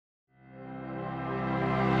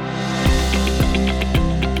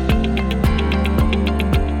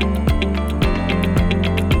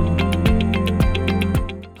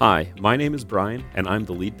Hi, my name is Brian, and I'm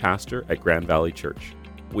the lead pastor at Grand Valley Church.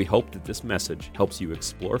 We hope that this message helps you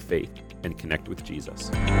explore faith and connect with Jesus.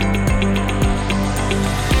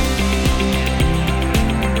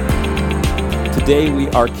 Today we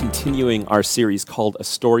are continuing our series called A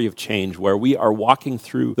Story of Change, where we are walking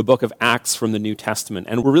through the book of Acts from the New Testament.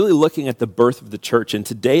 And we're really looking at the birth of the church. And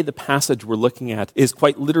today the passage we're looking at is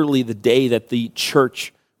quite literally the day that the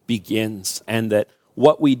church begins. And that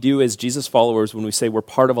what we do as Jesus followers, when we say we're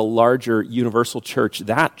part of a larger universal church,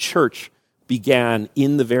 that church began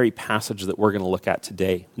in the very passage that we're going to look at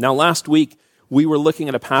today. Now, last week, we were looking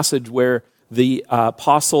at a passage where the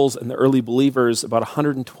apostles and the early believers, about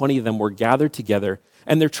 120 of them, were gathered together,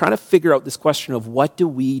 and they're trying to figure out this question of what do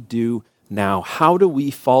we do now? How do we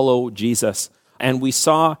follow Jesus? And we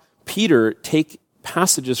saw Peter take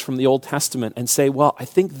passages from the Old Testament and say, well, I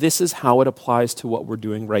think this is how it applies to what we're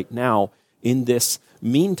doing right now in this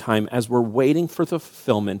meantime as we're waiting for the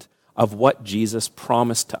fulfillment of what Jesus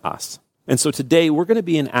promised to us. And so today we're going to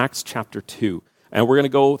be in Acts chapter 2. And we're going to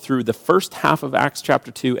go through the first half of Acts chapter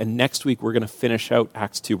 2, and next week we're going to finish out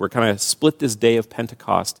Acts 2. We're kind of split this day of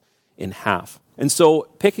Pentecost in half. And so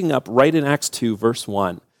picking up right in Acts 2, verse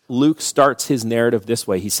 1, Luke starts his narrative this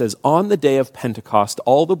way. He says, on the day of Pentecost,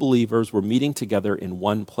 all the believers were meeting together in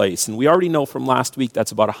one place. And we already know from last week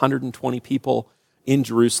that's about 120 people in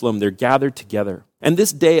Jerusalem. They're gathered together. And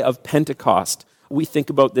this day of Pentecost, we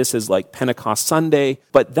think about this as like Pentecost Sunday,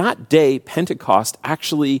 but that day, Pentecost,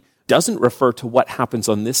 actually doesn't refer to what happens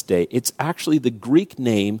on this day. It's actually the Greek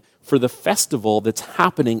name for the festival that's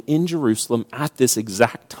happening in Jerusalem at this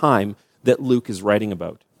exact time that Luke is writing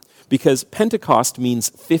about. Because Pentecost means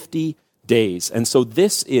 50 days. And so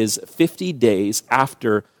this is 50 days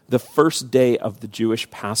after the first day of the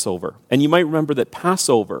Jewish Passover. And you might remember that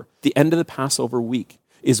Passover, the end of the Passover week,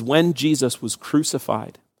 is when Jesus was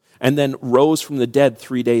crucified and then rose from the dead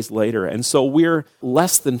 3 days later. And so we're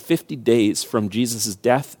less than 50 days from Jesus'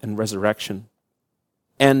 death and resurrection.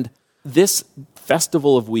 And this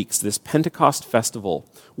festival of weeks, this Pentecost festival,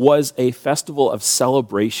 was a festival of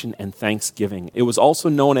celebration and thanksgiving. It was also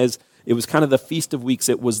known as, it was kind of the Feast of Weeks.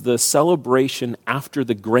 It was the celebration after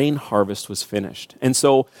the grain harvest was finished. And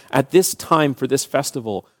so at this time for this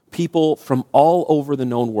festival, people from all over the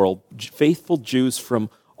known world, faithful Jews from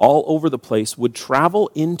all over the place, would travel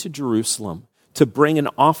into Jerusalem to bring an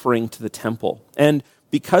offering to the temple. And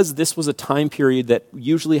because this was a time period that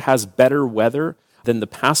usually has better weather than the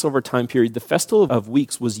Passover time period, the Festival of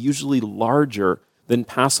Weeks was usually larger than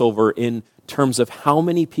Passover in terms of how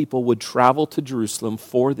many people would travel to Jerusalem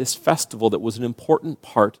for this festival that was an important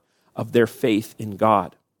part of their faith in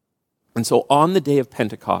God. And so on the day of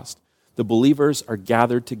Pentecost, the believers are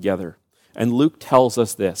gathered together. And Luke tells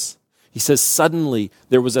us this. He says, suddenly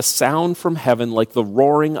there was a sound from heaven like the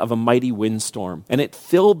roaring of a mighty windstorm, and it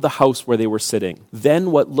filled the house where they were sitting.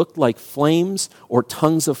 Then what looked like flames or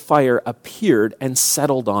tongues of fire appeared and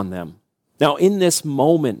settled on them. Now in this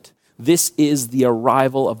moment, this is the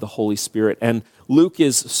arrival of the Holy Spirit, and Luke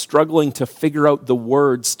is struggling to figure out the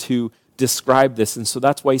words to describe this, and so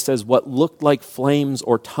that's why he says what looked like flames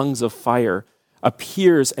or tongues of fire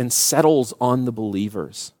appears and settles on the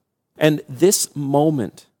believers. And this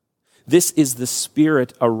moment, this is the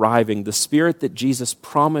Spirit arriving. The Spirit that Jesus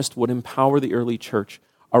promised would empower the early church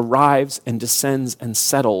arrives and descends and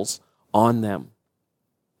settles on them.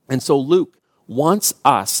 And so Luke wants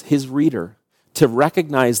us, his reader, to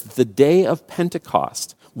recognize that the day of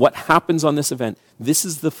Pentecost, what happens on this event, this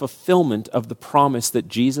is the fulfillment of the promise that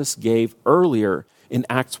Jesus gave earlier in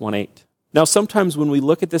Acts 1:8. Now, sometimes when we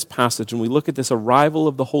look at this passage and we look at this arrival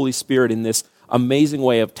of the Holy Spirit in this amazing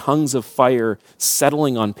way of tongues of fire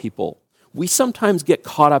settling on people, we sometimes get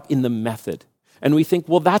caught up in the method. And we think,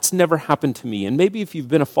 well, that's never happened to me. And maybe if you've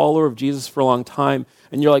been a follower of Jesus for a long time,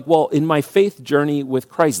 and you're like, well, in my faith journey with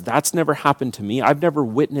Christ, that's never happened to me. I've never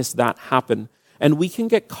witnessed that happen. And we can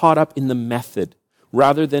get caught up in the method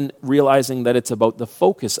rather than realizing that it's about the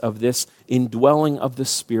focus of this indwelling of the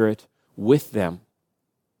Spirit with them.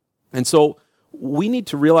 And so we need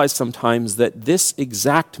to realize sometimes that this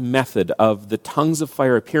exact method of the tongues of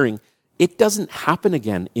fire appearing, it doesn't happen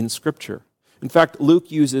again in Scripture. In fact, Luke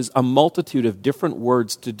uses a multitude of different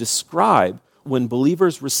words to describe when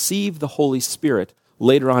believers receive the Holy Spirit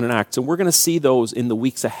later on in Acts. And we're going to see those in the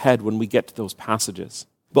weeks ahead when we get to those passages.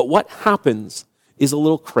 But what happens is a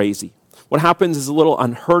little crazy. What happens is a little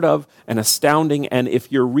unheard of and astounding, and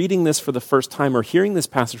if you're reading this for the first time or hearing this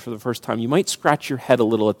passage for the first time, you might scratch your head a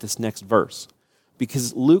little at this next verse.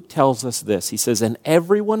 Because Luke tells us this. He says, and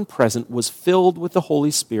everyone present was filled with the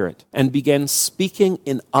Holy Spirit and began speaking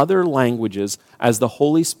in other languages as the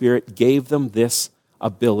Holy Spirit gave them this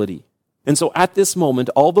ability. And so at this moment,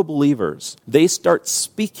 all the believers, they start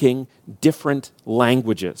speaking different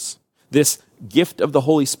languages. This gift of the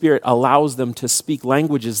Holy Spirit allows them to speak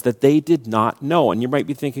languages that they did not know. And you might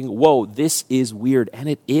be thinking, whoa, this is weird. And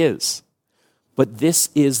it is. But this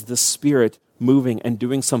is the Spirit moving and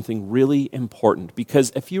doing something really important.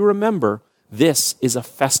 Because if you remember, this is a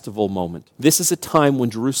festival moment. This is a time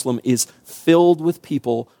when Jerusalem is filled with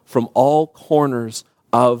people from all corners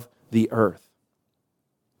of the earth.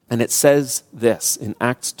 And it says this in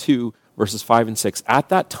Acts 2, verses 5 and 6. At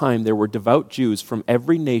that time, there were devout Jews from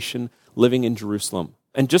every nation living in Jerusalem.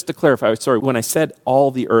 And just to clarify, when I said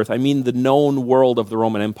all the earth, I mean the known world of the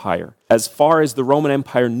Roman Empire. As far as the Roman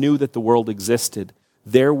Empire knew that the world existed,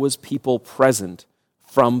 there was people present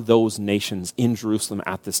from those nations in Jerusalem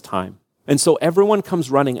at this time. And so everyone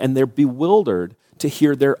comes running, and they're bewildered to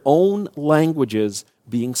hear their own languages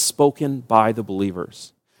being spoken by the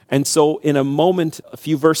believers. And so in a moment, a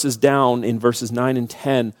few verses down in verses 9 and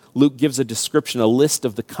 10, Luke gives a description, a list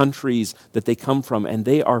of the countries that they come from, and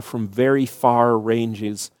they are from very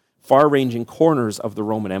far-ranging corners of the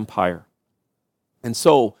Roman Empire. And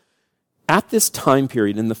so at this time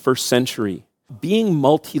period in the first century, being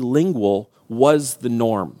multilingual was the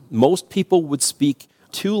norm. Most people would speak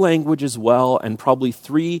 2 languages well, and probably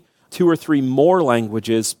 2 or 3 more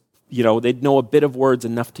languages. They'd know a bit of words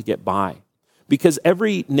enough to get by. Because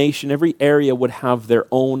every nation, every area would have their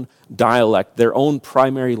own dialect, their own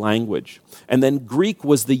primary language. And then Greek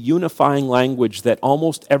was the unifying language that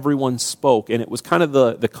almost everyone spoke, and it was kind of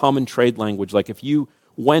the common trade language. Like if you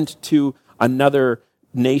went to another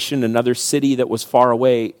nation, another city that was far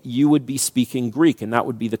away, you would be speaking Greek, and that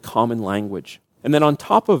would be the common language. And then on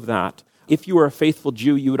top of that, if you were a faithful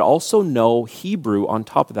Jew, you would also know Hebrew on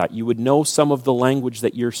top of that. You would know some of the language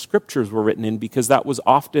that your scriptures were written in, because that was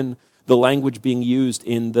often the language being used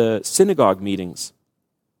in the synagogue meetings.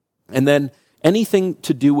 And then anything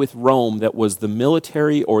to do with Rome that was the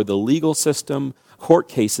military or the legal system, court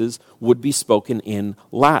cases, would be spoken in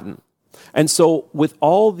Latin. And so with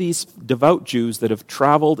all these devout Jews that have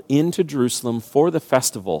traveled into Jerusalem for the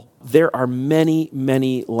festival, there are many,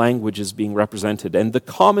 many languages being represented. And the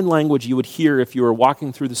common language you would hear if you were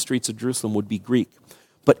walking through the streets of Jerusalem would be Greek.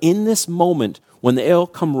 But in this moment, when they all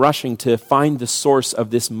come rushing to find the source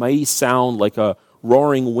of this mighty sound like a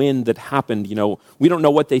roaring wind that happened, we don't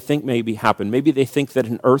know what they think maybe happened. Maybe they think that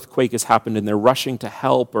an earthquake has happened and they're rushing to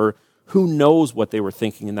help, or who knows what they were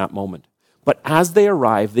thinking in that moment. But as they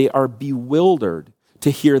arrive, they are bewildered to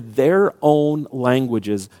hear their own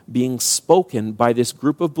languages being spoken by this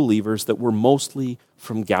group of believers that were mostly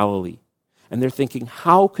from Galilee. And they're thinking,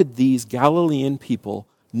 how could these Galilean people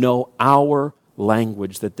know our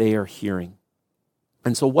language that they are hearing?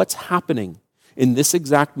 And so what's happening in this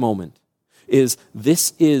exact moment is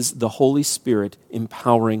this is the Holy Spirit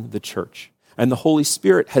empowering the church. And the Holy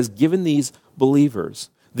Spirit has given these believers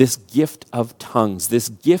this gift of tongues, this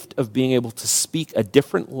gift of being able to speak a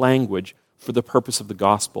different language for the purpose of the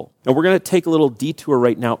gospel. And we're going to take a little detour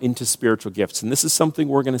right now into spiritual gifts. And this is something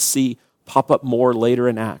we're going to see pop up more later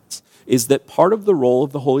in Acts, is that part of the role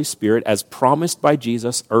of the Holy Spirit, as promised by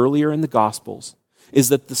Jesus earlier in the Gospels, is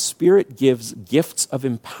that the Spirit gives gifts of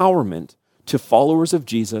empowerment to followers of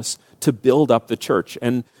Jesus to build up the church.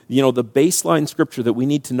 And, the baseline scripture that we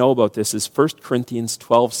need to know about this is 1 Corinthians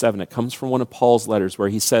 12:7. It comes from one of Paul's letters where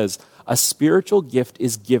he says, a spiritual gift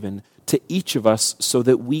is given to each of us so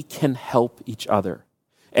that we can help each other.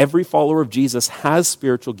 Every follower of Jesus has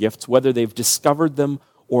spiritual gifts, whether they've discovered them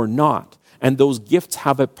or not. And those gifts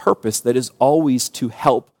have a purpose that is always to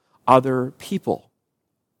help other people.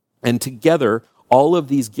 And together, all of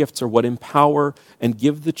these gifts are what empower and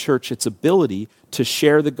give the church its ability to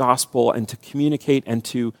share the gospel and to communicate and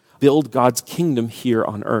to build God's kingdom here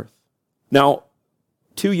on earth. Now,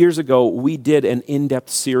 2 years ago, we did an in-depth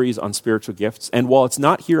series on spiritual gifts. And while it's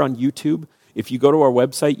not here on YouTube, if you go to our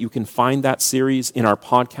website, you can find that series in our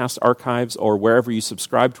podcast archives, or wherever you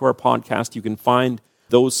subscribe to our podcast, you can find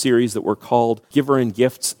those series that were called Giver and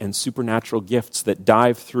Gifts and Supernatural Gifts that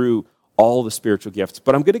dive through all the spiritual gifts.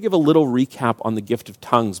 But I'm going to give a little recap on the gift of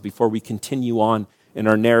tongues before we continue on in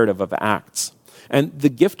our narrative of Acts. And the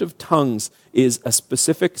gift of tongues is a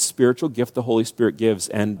specific spiritual gift the Holy Spirit gives.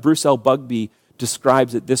 And Bruce L. Bugby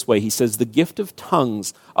describes it this way. He says, the gift of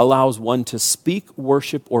tongues allows one to speak,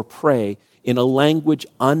 worship, or pray in a language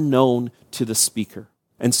unknown to the speaker.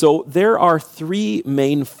 And so there are 3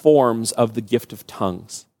 main forms of the gift of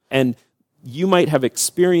tongues. And you might have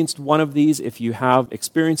experienced one of these if you have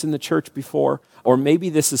experience in the church before, or maybe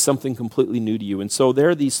this is something completely new to you. And so there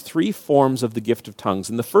are these 3 forms of the gift of tongues.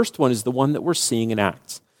 And the first one is the one that we're seeing in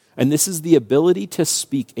Acts. And this is the ability to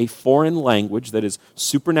speak a foreign language that is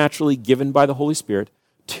supernaturally given by the Holy Spirit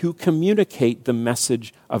to communicate the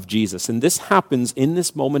message of Jesus. And this happens in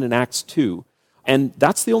this moment in Acts 2. And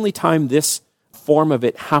that's the only time this form of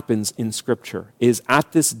it happens in Scripture, is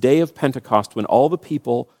at this day of Pentecost when all the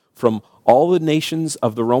people from all the nations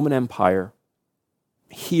of the Roman Empire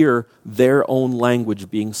hear their own language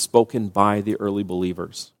being spoken by the early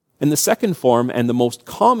believers. And the second form, and the most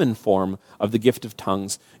common form of the gift of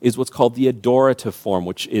tongues, is what's called the adorative form,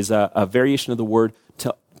 which is a variation of the word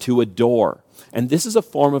to adore. And this is a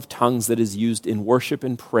form of tongues that is used in worship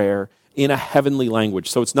and prayer in a heavenly language.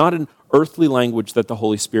 So it's not an earthly language that the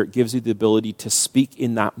Holy Spirit gives you the ability to speak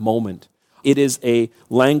in that moment. It is a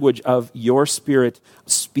language of your spirit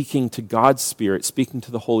speaking to God's Spirit, speaking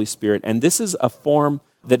to the Holy Spirit. And this is a form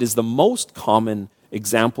that is the most common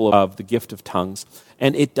example of the gift of tongues.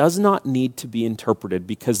 And it does not need to be interpreted,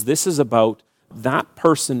 because this is about that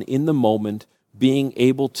person in the moment being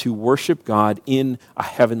able to worship God in a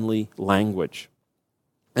heavenly language.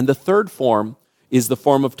 And the third form is the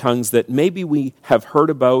form of tongues that maybe we have heard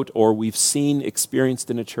about or we've seen experienced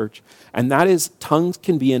in a church. And that is, tongues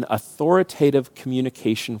can be an authoritative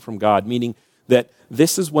communication from God, meaning that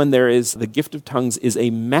this is when the gift of tongues is a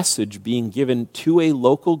message being given to a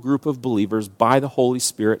local group of believers by the Holy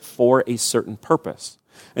Spirit for a certain purpose.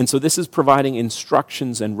 And so this is providing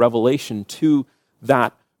instructions and revelation to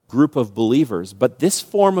that group of believers. But this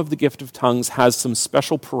form of the gift of tongues has some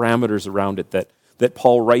special parameters around it that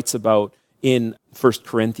Paul writes about in 1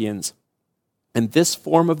 Corinthians. And this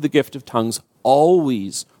form of the gift of tongues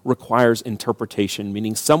always requires interpretation,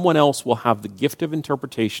 meaning someone else will have the gift of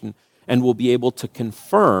interpretation and will be able to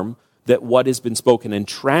confirm that what has been spoken and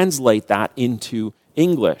translate that into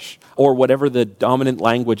English or whatever the dominant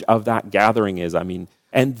language of that gathering is.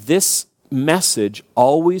 And this message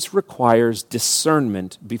always requires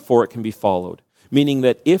discernment before it can be followed, meaning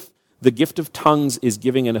that if the gift of tongues is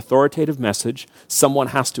giving an authoritative message, someone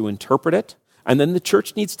has to interpret it, and then the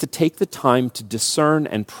church needs to take the time to discern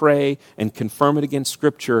and pray and confirm it against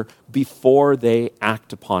Scripture before they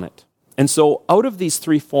act upon it. And so out of these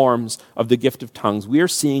three forms of the gift of tongues, we are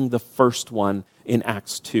seeing the first one in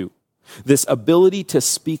Acts 2, this ability to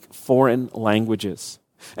speak foreign languages.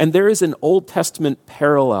 And there is an Old Testament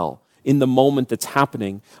parallel in the moment that's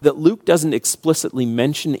happening that Luke doesn't explicitly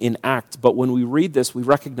mention in Acts, but when we read this, we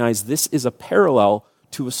recognize this is a parallel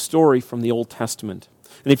to a story from the Old Testament.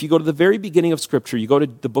 And if you go to the very beginning of Scripture, you go to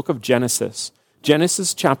the book of Genesis.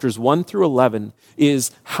 Genesis chapters 1 through 11 is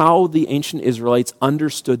how the ancient Israelites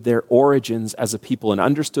understood their origins as a people and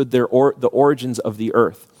understood the origins of the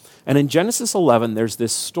earth. And in Genesis 11, there's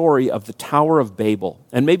this story of the Tower of Babel.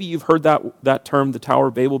 And maybe you've heard that term, the Tower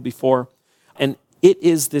of Babel, before. And it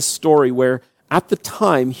is this story where, at the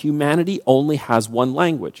time, humanity only has one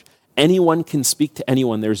language. Anyone can speak to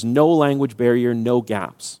anyone. There's no language barrier, no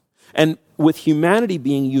gaps. And with humanity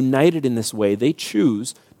being united in this way, they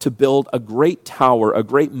choose to build a great tower, a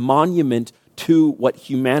great monument to what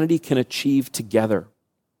humanity can achieve together.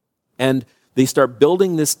 And they start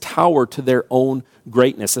building this tower to their own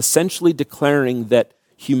greatness, essentially declaring that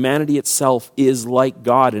humanity itself is like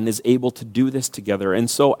God and is able to do this together. And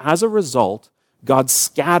so as a result, God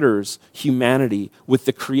scatters humanity with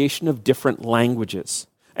the creation of different languages.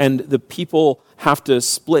 And the people have to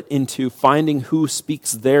split into finding who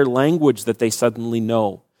speaks their language that they suddenly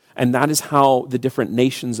know. And that is how the different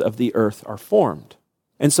nations of the earth are formed.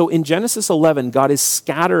 And so in Genesis 11, God is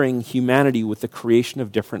scattering humanity with the creation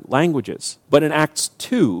of different languages. But in Acts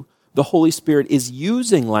 2, the Holy Spirit is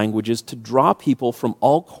using languages to draw people from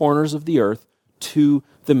all corners of the earth to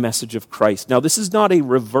the message of Christ. Now, this is not a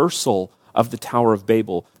reversal of the Tower of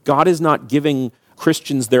Babel. God is not giving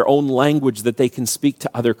Christians their own language that they can speak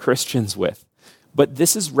to other Christians with. But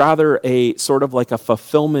this is rather a sort of like a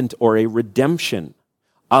fulfillment or a redemption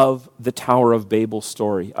of the Tower of Babel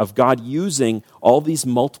story, of God using all these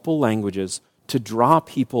multiple languages to draw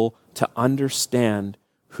people to understand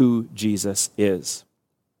who Jesus is.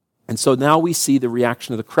 And so now we see the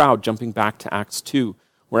reaction of the crowd, jumping back to Acts 2,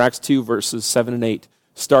 where Acts 2 verses 7 and 8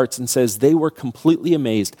 starts and says, "They were completely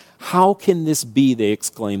amazed. 'How can this be?' they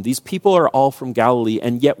exclaimed. 'These people are all from Galilee,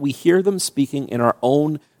 and yet we hear them speaking in our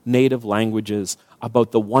own native languages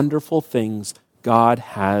about the wonderful things God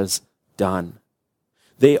has done.'"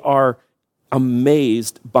 They are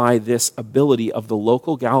amazed by this ability of the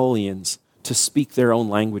local Galileans to speak their own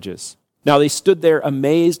languages. Now they stood there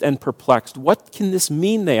amazed and perplexed. "What can this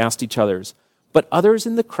mean?" they asked each other. But others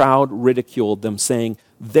in the crowd ridiculed them, saying,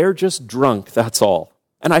 "They're just drunk, that's all."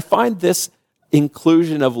 And I find this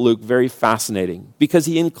inclusion of Luke very fascinating because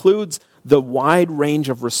he includes the wide range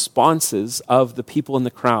of responses of the people in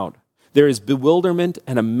the crowd. There is bewilderment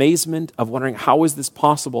and amazement of wondering, how is this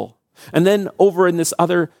possible? And then over in this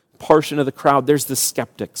other portion of the crowd, there's the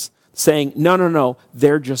skeptics saying, no,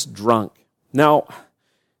 they're just drunk. Now,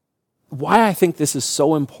 why I think this is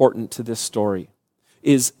so important to this story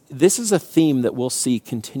is this is a theme that we'll see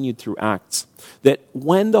continued through Acts, that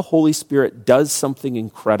when the Holy Spirit does something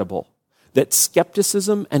incredible, that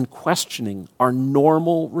skepticism and questioning are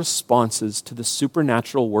normal responses to the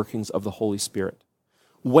supernatural workings of the Holy Spirit.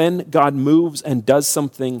 When God moves and does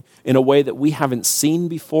something in a way that we haven't seen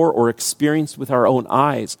before or experienced with our own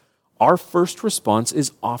eyes, our first response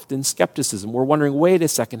is often skepticism. We're wondering, wait a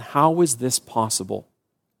second, how is this possible?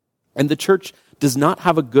 And the church does not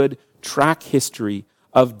have a good track history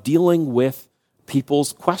of dealing with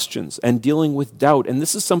people's questions and dealing with doubt. And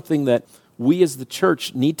this is something that we as the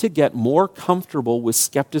church need to get more comfortable with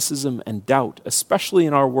skepticism and doubt, especially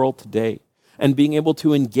in our world today, and being able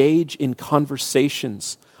to engage in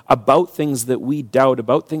conversations about things that we doubt,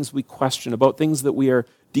 about things we question, about things that we are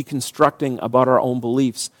deconstructing about our own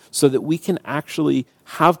beliefs, so that we can actually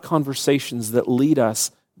have conversations that lead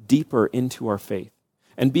us deeper into our faith.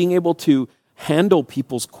 And being able to handle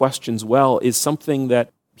people's questions well is something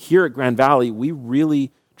that here at Grand Valley, we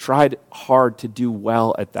really tried hard to do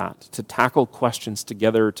well at that, to tackle questions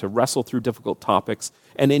together, to wrestle through difficult topics,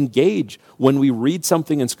 and engage when we read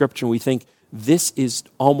something in Scripture and we think, this is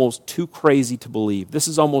almost too crazy to believe. This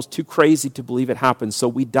is almost too crazy to believe it happened. So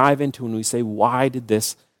we dive into it and we say, why did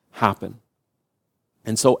this happen?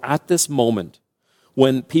 And so at this moment,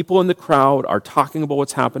 when people in the crowd are talking about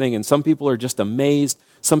what's happening, and some people are just amazed,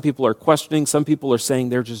 some people are questioning, some people are saying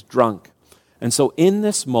they're just drunk. And so in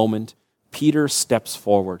this moment, Peter steps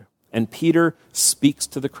forward, and Peter speaks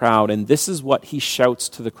to the crowd, and this is what he shouts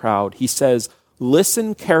to the crowd. He says,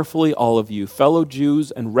 "Listen carefully, all of you, fellow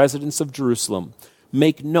Jews and residents of Jerusalem.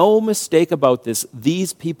 Make no mistake about this.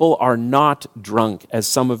 These people are not drunk, as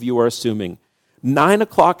some of you are assuming. 9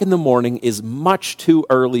 o'clock in the morning is much too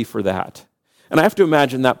early for that." And I have to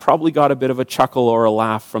imagine that probably got a bit of a chuckle or a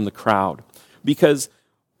laugh from the crowd, because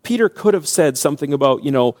Peter could have said something about,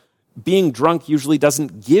 being drunk usually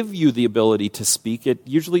doesn't give you the ability to speak. It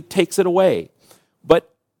usually takes it away. But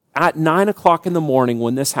at 9 o'clock in the morning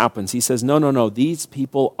when this happens, he says, no, these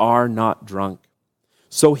people are not drunk.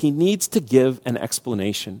 So he needs to give an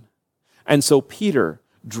explanation. And so Peter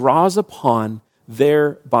draws upon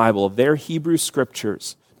their Bible, their Hebrew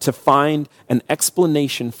scriptures, to find an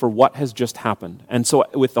explanation for what has just happened. And so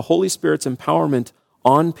with the Holy Spirit's empowerment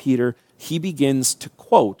on Peter, he begins to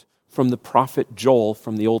quote from the prophet Joel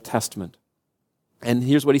from the Old Testament. And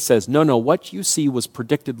here's what he says, no, what you see was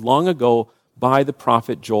predicted long ago by the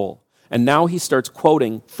prophet Joel. And now he starts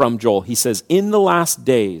quoting from Joel. He says, "In the last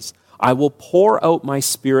days, I will pour out my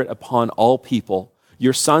spirit upon all people.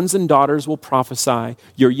 Your sons and daughters will prophesy,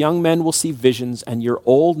 your young men will see visions, and your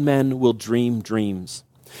old men will dream dreams.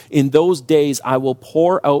 In those days, I will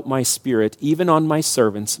pour out my spirit even on my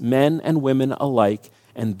servants, men and women alike,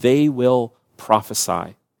 and they will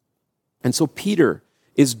prophesy." And so Peter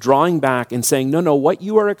is drawing back and saying, no, what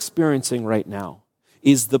you are experiencing right now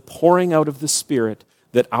is the pouring out of the Spirit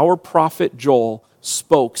that our prophet Joel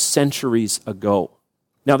spoke centuries ago.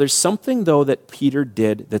 Now, there's something, though, that Peter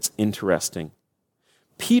did that's interesting.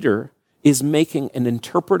 Peter is making an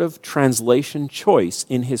interpretive translation choice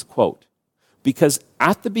in his quote, because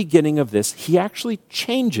at the beginning of this, he actually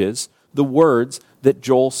changes the words that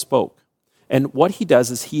Joel spoke. And what he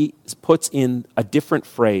does is he puts in a different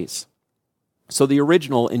phrase. So the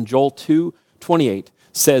original in Joel 2:28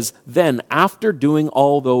 says, "Then after doing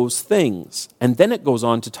all those things," and then it goes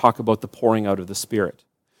on to talk about the pouring out of the Spirit.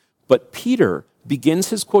 But Peter begins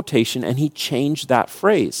his quotation and he changed that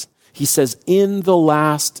phrase. He says, "in the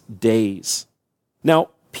last days." Now,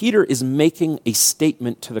 Peter is making a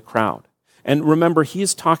statement to the crowd. And remember, he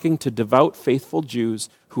is talking to devout, faithful Jews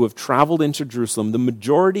who have traveled into Jerusalem. The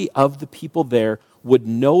majority of the people there would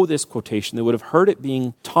know this quotation. They would have heard it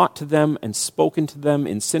being taught to them and spoken to them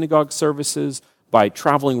in synagogue services by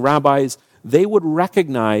traveling rabbis. They would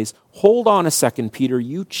recognize, hold on a second, Peter,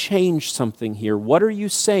 you changed something here. What are you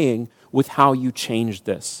saying with how you changed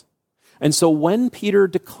this? And so when Peter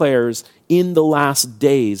declares "in the last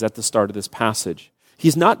days" at the start of this passage,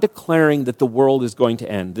 he's not declaring that the world is going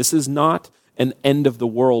to end. This is not an end of the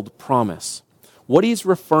world promise. What he's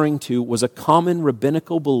referring to was a common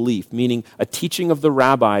rabbinical belief, meaning a teaching of the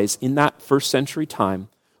rabbis in that first century time,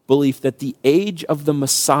 belief that the age of the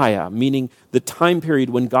Messiah, meaning the time period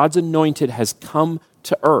when God's anointed has come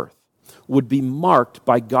to earth, would be marked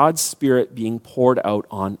by God's Spirit being poured out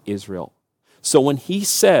on Israel. So when he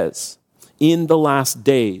says, "in the last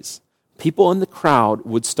days," people in the crowd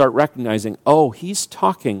would start recognizing, oh, he's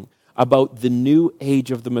talking about the new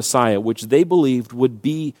age of the Messiah, which they believed would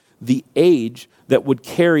be the age that would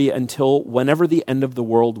carry until whenever the end of the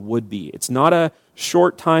world would be. It's not a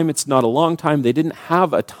short time, it's not a long time. They didn't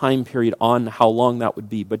have a time period on how long that would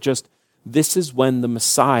be, but just this is when the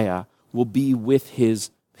Messiah will be with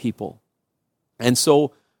his people. And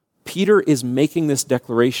so Peter is making this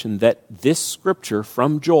declaration that this scripture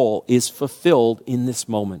from Joel is fulfilled in this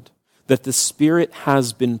moment, that the Spirit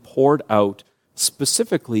has been poured out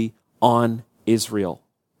specifically on Israel.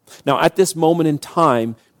 Now, at this moment in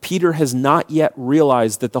time, Peter has not yet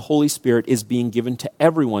realized that the Holy Spirit is being given to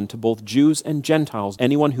everyone, to both Jews and Gentiles,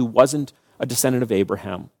 anyone who wasn't a descendant of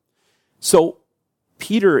Abraham. So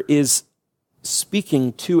Peter is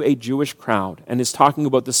speaking to a Jewish crowd and is talking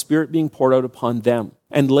about the Spirit being poured out upon them.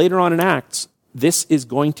 And later on in Acts, this is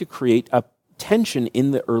going to create a tension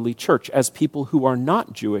in the early church as people who are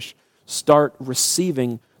not Jewish start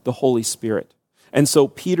receiving the Holy Spirit. And so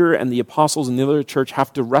Peter and the apostles and the other church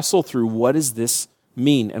have to wrestle through what does this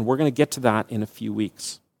mean? And we're going to get to that in a few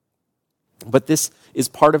weeks. But this is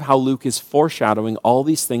part of how Luke is foreshadowing all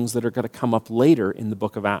these things that are going to come up later in the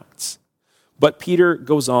book of Acts. But Peter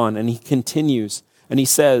goes on and he continues and he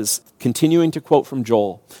says, continuing to quote from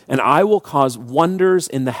Joel, "And I will cause wonders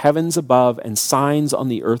in the heavens above and signs on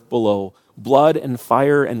the earth below, blood and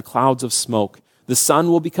fire and clouds of smoke. The sun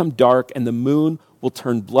will become dark and the moon will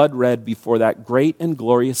turn blood red before that great and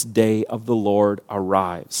glorious day of the Lord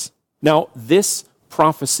arrives." Now, this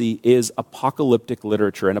prophecy is apocalyptic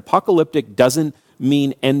literature, and apocalyptic doesn't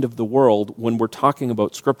mean end of the world when we're talking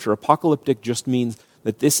about Scripture. Apocalyptic just means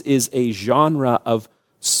that this is a genre of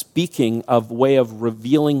speaking, of way of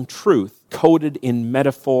revealing truth, coded in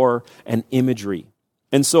metaphor and imagery.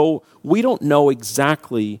 And so we don't know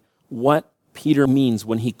exactly what Peter means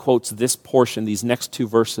when he quotes this portion, these next two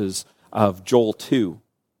verses of Joel 2.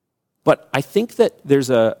 But I think that there's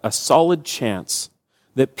a solid chance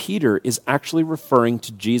that Peter is actually referring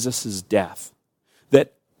to Jesus' death.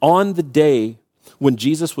 That on the day when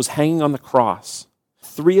Jesus was hanging on the cross,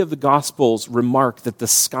 3 of the Gospels remark that the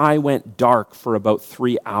sky went dark for about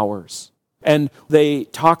 3 hours. And they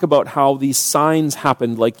talk about how these signs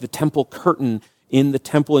happened, like the temple curtain in the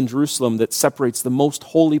temple in Jerusalem that separates the most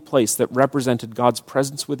holy place that represented God's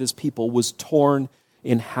presence with his people was torn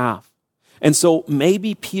in half. And so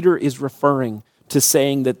maybe Peter is referring to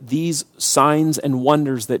saying that these signs and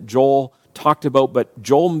wonders that Joel talked about, but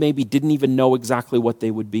Joel maybe didn't even know exactly what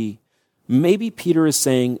they would be. Maybe Peter is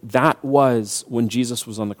saying that was when Jesus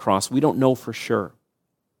was on the cross. We don't know for sure.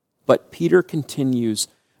 But Peter continues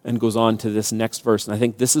and goes on to this next verse, and I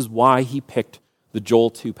think this is why he picked the Joel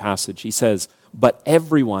 2 passage. He says, "But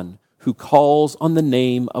everyone who calls on the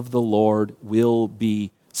name of the Lord will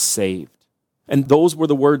be saved." And those were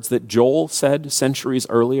the words that Joel said centuries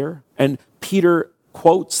earlier. And Peter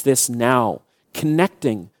quotes this now,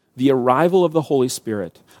 connecting the arrival of the Holy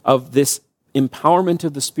Spirit, of this empowerment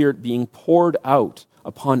of the Spirit being poured out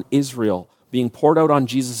upon Israel, being poured out on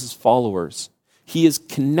Jesus' followers. He is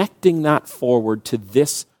connecting that forward to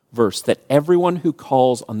this verse, that everyone who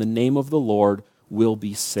calls on the name of the Lord will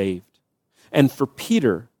be saved. And for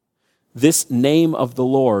Peter, this name of the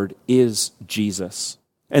Lord is Jesus.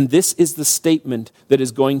 And this is the statement that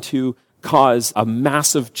is going to cause a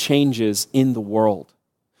massive changes in the world.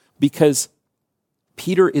 Because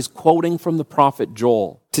Peter is quoting from the prophet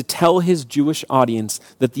Joel to tell his Jewish audience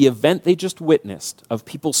that the event they just witnessed of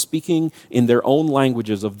people speaking in their own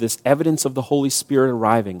languages, of this evidence of the Holy Spirit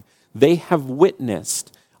arriving, they have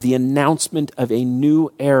witnessed the announcement of a new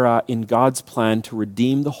era in God's plan to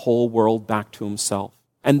redeem the whole world back to himself.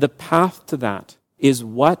 And the path to that is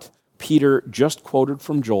what Peter just quoted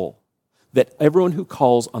from Joel, that everyone who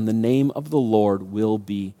calls on the name of the Lord will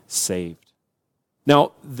be saved.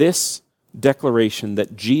 Now, this declaration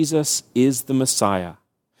that Jesus is the Messiah,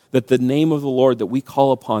 that the name of the Lord that we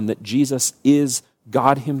call upon, that Jesus is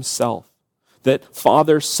God himself, that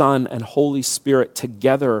Father, Son, and Holy Spirit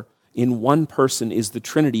together in one person is the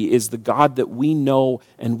Trinity, is the God that we know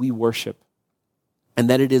and we worship, and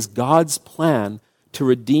that it is God's plan to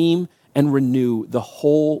redeem and renew the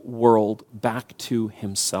whole world back to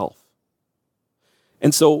himself.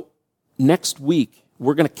 And so next week,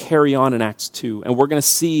 we're going to carry on in Acts 2, and we're going to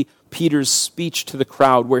see Peter's speech to the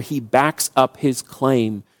crowd where he backs up his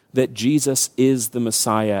claim that Jesus is the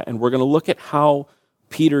Messiah. And we're going to look at how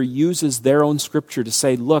Peter uses their own scripture to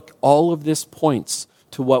say, look, all of this points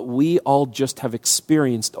to what we all just have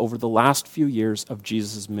experienced over the last few years of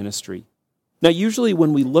Jesus' ministry. Now, usually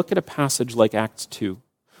when we look at a passage like Acts 2,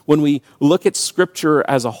 when we look at Scripture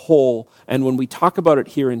as a whole, and when we talk about it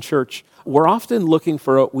here in church, we're often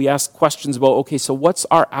we ask questions about, okay, so what's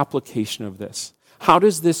our application of this? How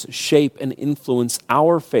does this shape and influence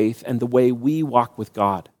our faith and the way we walk with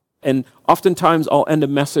God? And oftentimes I'll end a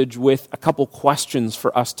message with a couple questions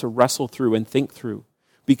for us to wrestle through and think through.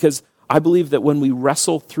 Because I believe that when we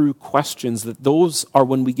wrestle through questions, that those are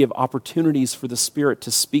when we give opportunities for the Spirit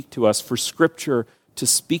to speak to us, for Scripture to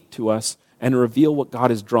speak to us and reveal what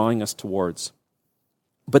God is drawing us towards.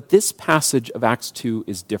 But this passage of Acts 2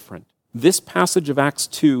 is different. This passage of Acts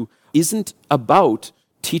 2 isn't about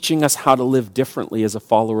teaching us how to live differently as a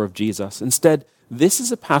follower of Jesus. Instead, this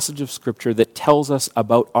is a passage of Scripture that tells us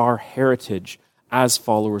about our heritage as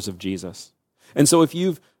followers of Jesus. And so if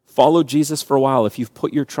you've followed Jesus for a while, if you've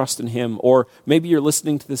put your trust in him, or maybe you're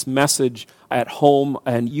listening to this message at home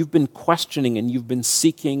and you've been questioning and you've been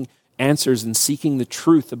seeking answers and seeking the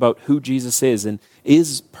truth about who Jesus is and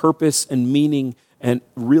is purpose and meaning and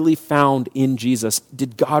really found in Jesus.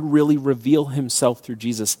 Did God really reveal himself through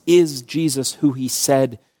Jesus? Is Jesus who he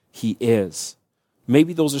said he is?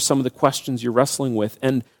 Maybe those are some of the questions you're wrestling with.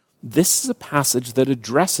 And this is a passage that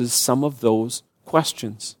addresses some of those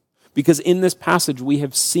questions. Because in this passage, we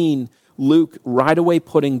have seen Luke right away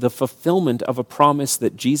putting the fulfillment of a promise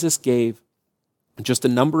that Jesus gave just a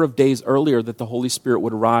number of days earlier that the Holy Spirit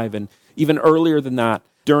would arrive. And even earlier than that,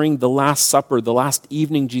 during the Last Supper, the last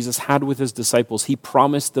evening Jesus had with his disciples, he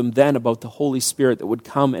promised them then about the Holy Spirit that would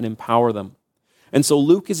come and empower them. And so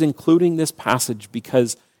Luke is including this passage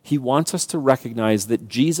because he wants us to recognize that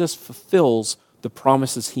Jesus fulfills the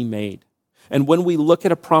promises he made. And when we look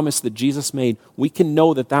at a promise that Jesus made, we can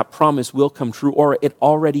know that that promise will come true, or it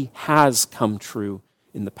already has come true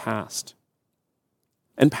in the past.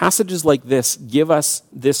 And passages like this give us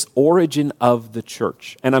this origin of the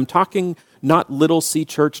church. And I'm talking not Little C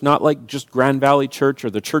Church, not like just Grand Valley Church or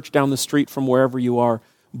the church down the street from wherever you are,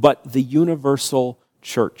 but the universal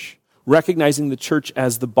church. Recognizing the church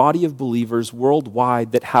as the body of believers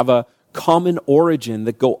worldwide that have a common origin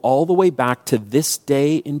that go all the way back to this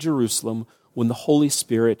day in Jerusalem when the Holy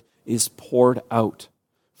Spirit is poured out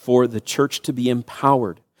for the church to be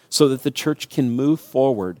empowered so that the church can move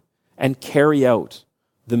forward and carry out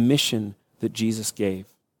the mission that Jesus gave.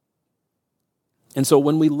 And so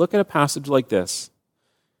when we look at a passage like this,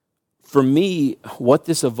 for me, what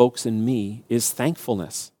this evokes in me is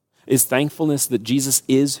thankfulness that Jesus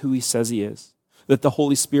is who he says he is, that the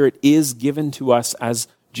Holy Spirit is given to us as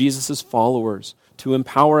Jesus' followers to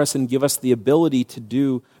empower us and give us the ability to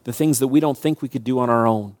do the things that we don't think we could do on our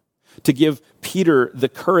own, to give Peter the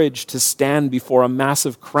courage to stand before a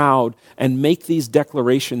massive crowd and make these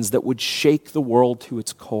declarations that would shake the world to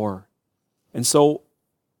its core. And so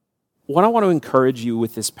what I want to encourage you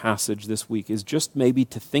with this passage this week is just maybe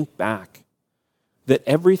to think back that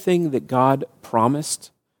everything that God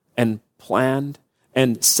promised and planned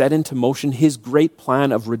and set into motion, his great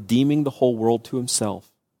plan of redeeming the whole world to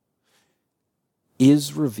himself,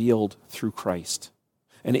 is revealed through Christ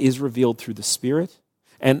and is revealed through the Spirit.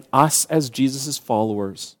 And us as Jesus'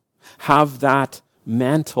 followers have that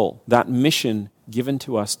mantle, that mission given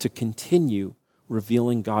to us to continue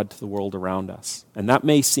revealing God to the world around us. And that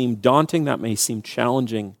may seem daunting, that may seem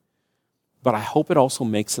challenging, but I hope it also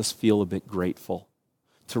makes us feel a bit grateful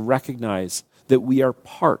to recognize that we are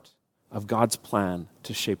part of God's plan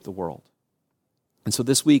to shape the world. And so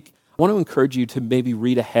this week, I want to encourage you to maybe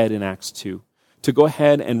read ahead in Acts 2, to go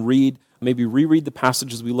ahead and maybe reread the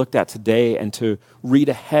passages we looked at today and to read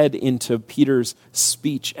ahead into Peter's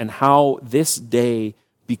speech and how this day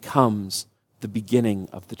becomes the beginning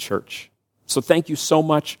of the church. So thank you so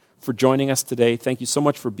much for joining us today. Thank you so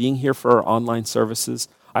much for being here for our online services.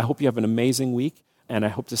 I hope you have an amazing week, and I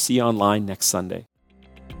hope to see you online next Sunday.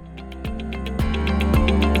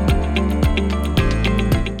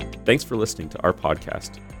 Thanks for listening to our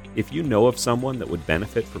podcast. If you know of someone that would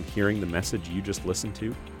benefit from hearing the message you just listened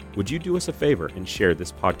to, would you do us a favor and share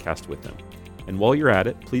this podcast with them? And while you're at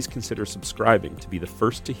it, please consider subscribing to be the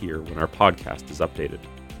first to hear when our podcast is updated.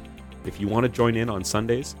 If you want to join in on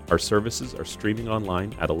Sundays, our services are streaming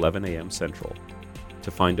online at 11 a.m. Central. To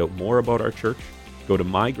find out more about our church, go to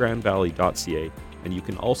mygrandvalley.ca, and you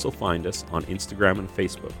can also find us on Instagram and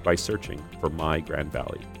Facebook by searching for My Grand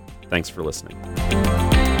Valley. Thanks for listening.